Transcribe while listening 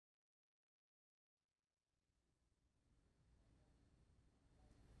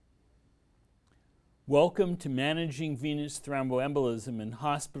Welcome to Managing Venous Thromboembolism in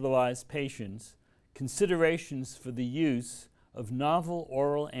Hospitalized Patients, Considerations for the Use of Novel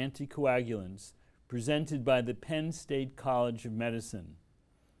Oral Anticoagulants, presented by the Penn State College of Medicine.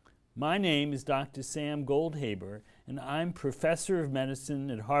 My name is Dr. Sam Goldhaber, and I'm Professor of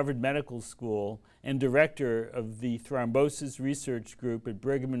Medicine at Harvard Medical School and Director of the Thrombosis Research Group at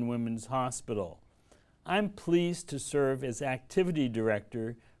Brigham and Women's Hospital. I'm pleased to serve as Activity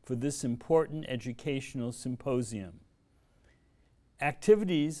Director for this important educational symposium.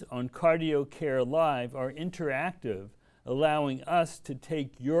 Activities on CardioCare Live are interactive, allowing us to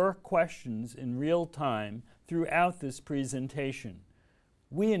take your questions in real time throughout this presentation.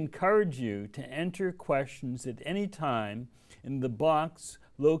 We encourage you to enter questions at any time in the box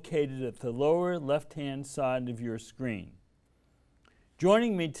located at the lower left-hand side of your screen.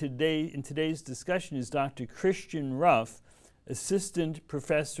 Joining me today in today's discussion is Dr. Christian Ruff, Assistant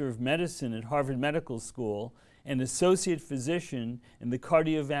Professor of Medicine at Harvard Medical School and Associate Physician in the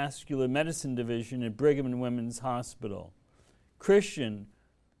Cardiovascular Medicine Division at Brigham and Women's Hospital. Christian,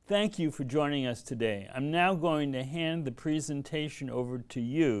 thank you for joining us today. I'm now going to hand the presentation over to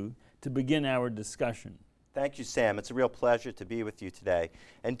you to begin our discussion. Thank you, Sam. It's a real pleasure to be with you today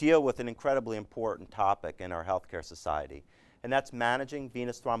and deal with an incredibly important topic in our healthcare society, and that's managing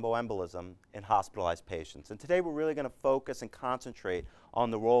venous thromboembolism in hospitalized patients. And today we're really going to focus and concentrate on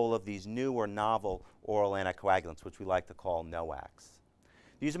the role of these new or novel oral anticoagulants, which we like to call NOACs.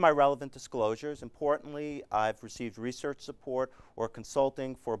 These are my relevant disclosures. Importantly, I've received research support or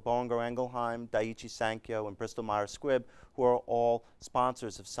consulting for Boehringer Ingelheim, Daiichi Sankyo, and Bristol Myers Squibb, who are all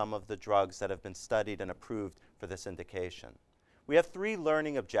sponsors of some of the drugs that have been studied and approved for this indication. We have three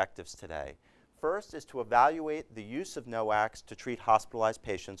learning objectives today. First is to evaluate the use of NOACs to treat hospitalized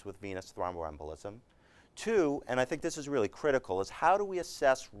patients with venous thromboembolism. Two, and I think this is really critical, is how do we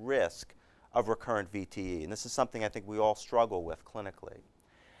assess risk of recurrent VTE? And this is something I think we all struggle with clinically.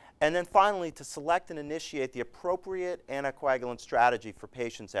 And then finally, to select and initiate the appropriate anticoagulant strategy for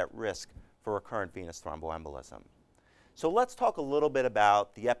patients at risk for recurrent venous thromboembolism. So let's talk a little bit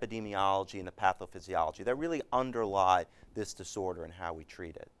about the epidemiology and the pathophysiology that really underlie this disorder and how we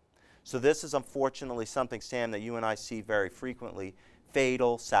treat it. So this is unfortunately something, Sam, that you and I see very frequently,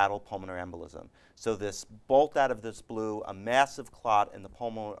 fatal saddle pulmonary embolism. So this bolt out of this blue, a massive clot in the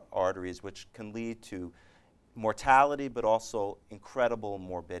pulmonary arteries, which can lead to mortality but also incredible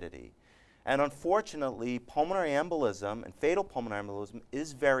morbidity. And unfortunately, pulmonary embolism and fatal pulmonary embolism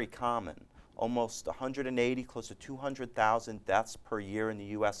is very common. Almost 180, close to 200,000 deaths per year in the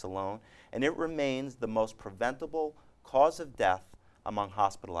US alone, and it remains the most preventable cause of death among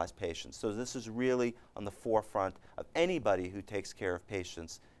hospitalized patients. So this is really on the forefront of anybody who takes care of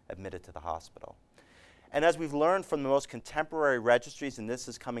patients admitted to the hospital. And as we've learned from the most contemporary registries, and this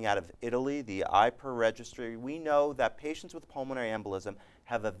is coming out of Italy, the IPER registry, we know that patients with pulmonary embolism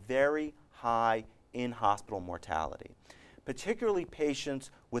have a very high in-hospital mortality, particularly patients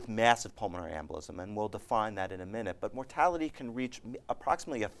with massive pulmonary embolism, and we'll define that in a minute. But mortality can reach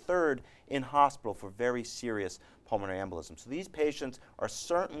approximately a third in hospital for very serious pulmonary embolism. So these patients are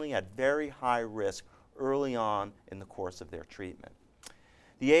certainly at very high risk early on in the course of their treatment.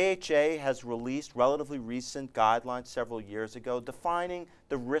 The AHA has released relatively recent guidelines several years ago defining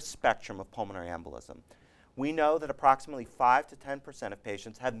the risk spectrum of pulmonary embolism. We know that approximately 5 to 10% of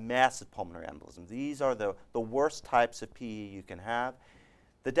patients have massive pulmonary embolism. These are the worst types of PE you can have.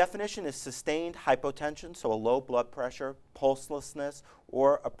 The definition is sustained hypotension, so a low blood pressure, pulselessness,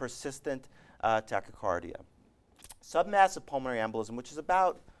 or a persistent tachycardia. Submassive pulmonary embolism, which is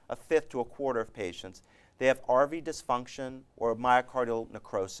about a fifth to a quarter of patients, they have RV dysfunction or myocardial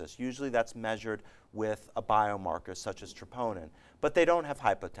necrosis. Usually that's measured with a biomarker such as troponin, but they don't have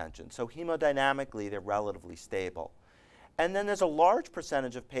hypotension. So hemodynamically, they're relatively stable. And then there's a large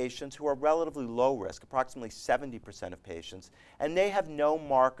percentage of patients who are relatively low risk, approximately 70% of patients, and they have no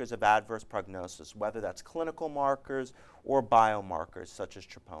markers of adverse prognosis, whether that's clinical markers or biomarkers such as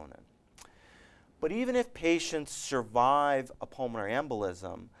troponin. But even if patients survive a pulmonary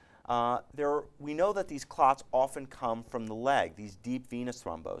embolism, we know that these clots often come from the leg, these deep venous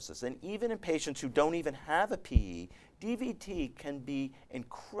thrombosis. And even in patients who don't even have a PE, DVT can be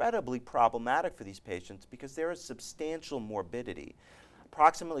incredibly problematic for these patients because there is substantial morbidity.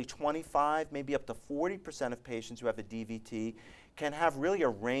 Approximately 25, maybe up to 40% of patients who have a DVT can have really a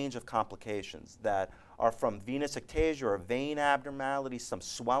range of complications that are from venous ectasia or vein abnormalities, some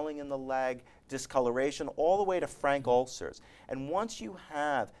swelling in the leg, discoloration, all the way to frank ulcers. And once you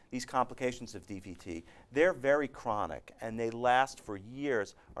have these complications of DVT, they're very chronic and they last for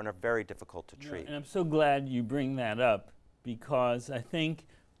years and are very difficult to treat. And I'm so glad you bring that up because I think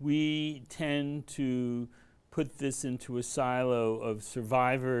we tend to put this into a silo of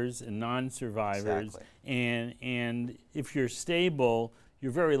survivors and non-survivors. Exactly. And if you're stable,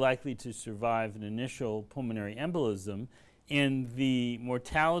 you're very likely to survive an initial pulmonary embolism. And the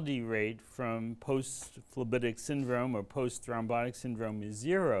mortality rate from post-phlebitic syndrome or post-thrombotic syndrome is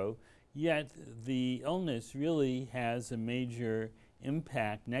 0, yet the illness really has a major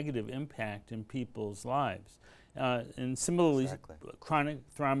impact, negative impact in people's lives. And similarly, Exactly. chronic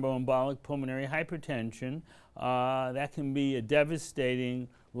thromboembolic pulmonary hypertension, that can be a devastating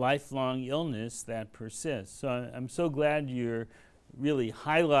lifelong illness that persists. So I'm so glad you're really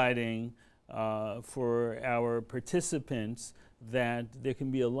highlighting for our participants that there can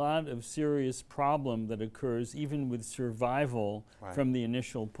be a lot of serious problem that occurs even with survival from the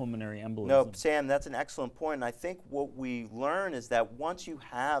initial pulmonary embolism. No, Sam, that's an excellent point. And I think what we learn is that once you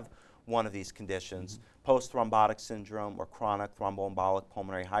have one of these conditions, post-thrombotic syndrome or chronic thromboembolic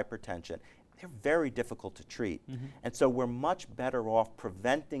pulmonary hypertension, they're very difficult to treat. And so we're much better off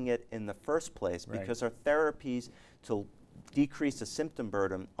preventing it in the first place because our therapies to decrease the symptom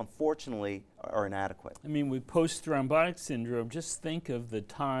burden, unfortunately, are inadequate. I mean, with post-thrombotic syndrome, just think of the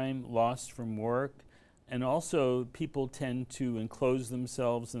time lost from work, and also people tend to enclose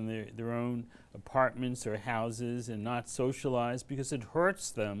themselves in their own apartments or houses and not socialize because it hurts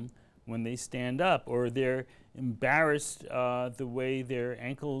them when they stand up, or they're embarrassed the way their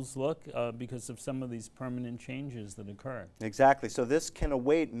ankles look because of some of these permanent changes that occur. Exactly. So this can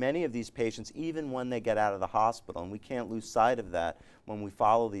await many of these patients even when they get out of the hospital, and we can't lose sight of that when we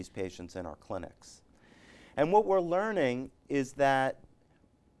follow these patients in our clinics. And what we're learning is that,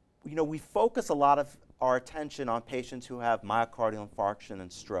 you know, we focus a lot of our attention on patients who have myocardial infarction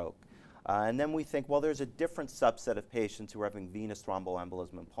and stroke. And then we think, well, there's a different subset of patients who are having venous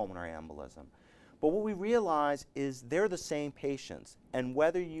thromboembolism and pulmonary embolism. But what we realize is they're the same patients. And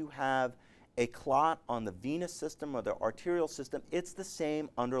whether you have a clot on the venous system or the arterial system, it's the same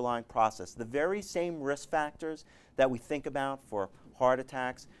underlying process. The very same risk factors that we think about for heart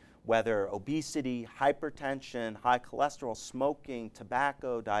attacks, whether obesity, hypertension, high cholesterol, smoking,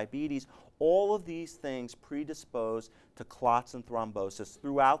 tobacco, diabetes, all of these things predispose to clots and thrombosis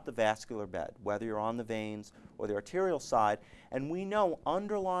throughout the vascular bed, whether you're on the veins or the arterial side. And we know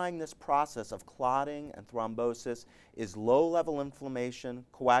underlying this process of clotting and thrombosis is low-level inflammation,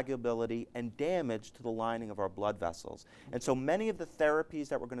 coagulability, and damage to the lining of our blood vessels. And so many of the therapies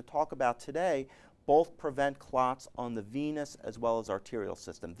that we're going to talk about today both prevent clots on the venous as well as arterial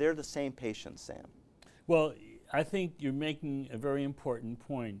system. They're the same patients, Sam. Well, I think you're making a very important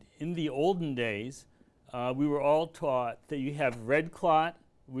point. In the olden days, we were all taught that you have red clot,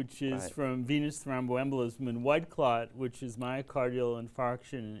 which is from venous thromboembolism, and white clot, which is myocardial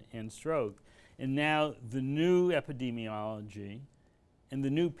infarction and stroke. And now the new epidemiology and the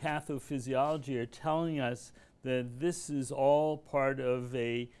new pathophysiology are telling us that this is all part of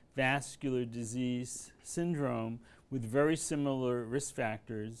a vascular disease syndrome with very similar risk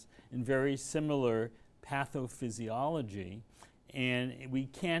factors and very similar pathophysiology, and we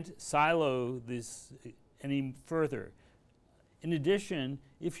can't silo this any further. In addition,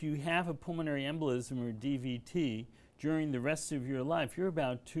 if you have a pulmonary embolism or DVT during the rest of your life, you're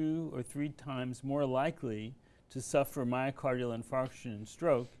about 2 or 3 times more likely to suffer myocardial infarction and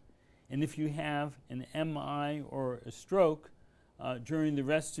stroke. And if you have an MI or a stroke during the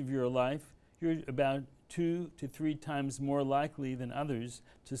rest of your life, you're about 2 to 3 times more likely than others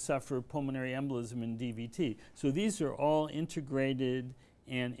to suffer pulmonary embolism and DVT. So these are all integrated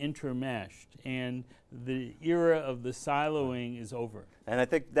and intermeshed, and the era of the siloing is over. And I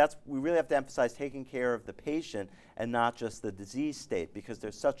think we really have to emphasize taking care of the patient and not just the disease state, because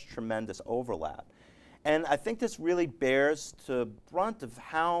there's such tremendous overlap. And I think this really bears to brunt of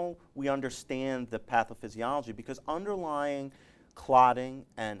how we understand the pathophysiology, because underlying clotting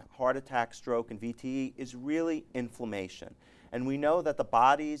and heart attack, stroke, and VTE is really inflammation. And we know that the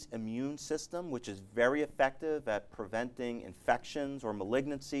body's immune system, which is very effective at preventing infections or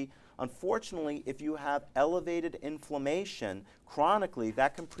malignancy, unfortunately, if you have elevated inflammation chronically,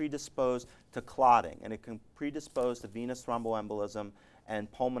 that can predispose to clotting, and it can predispose to venous thromboembolism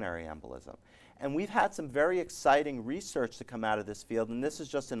and pulmonary embolism. And we've had some very exciting research to come out of this field, and this is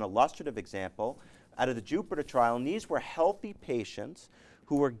just an illustrative example out of the Jupiter trial. And these were healthy patients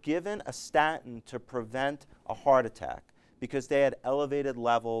who were given a statin to prevent a heart attack because they had elevated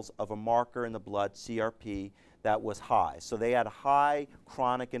levels of a marker in the blood, CRP, that was high. So they had high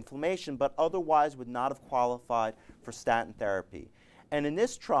chronic inflammation, but otherwise would not have qualified for statin therapy. And in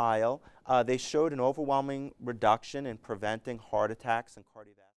this trial, they showed an overwhelming reduction in preventing heart attacks and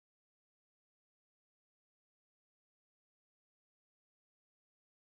cardiovascular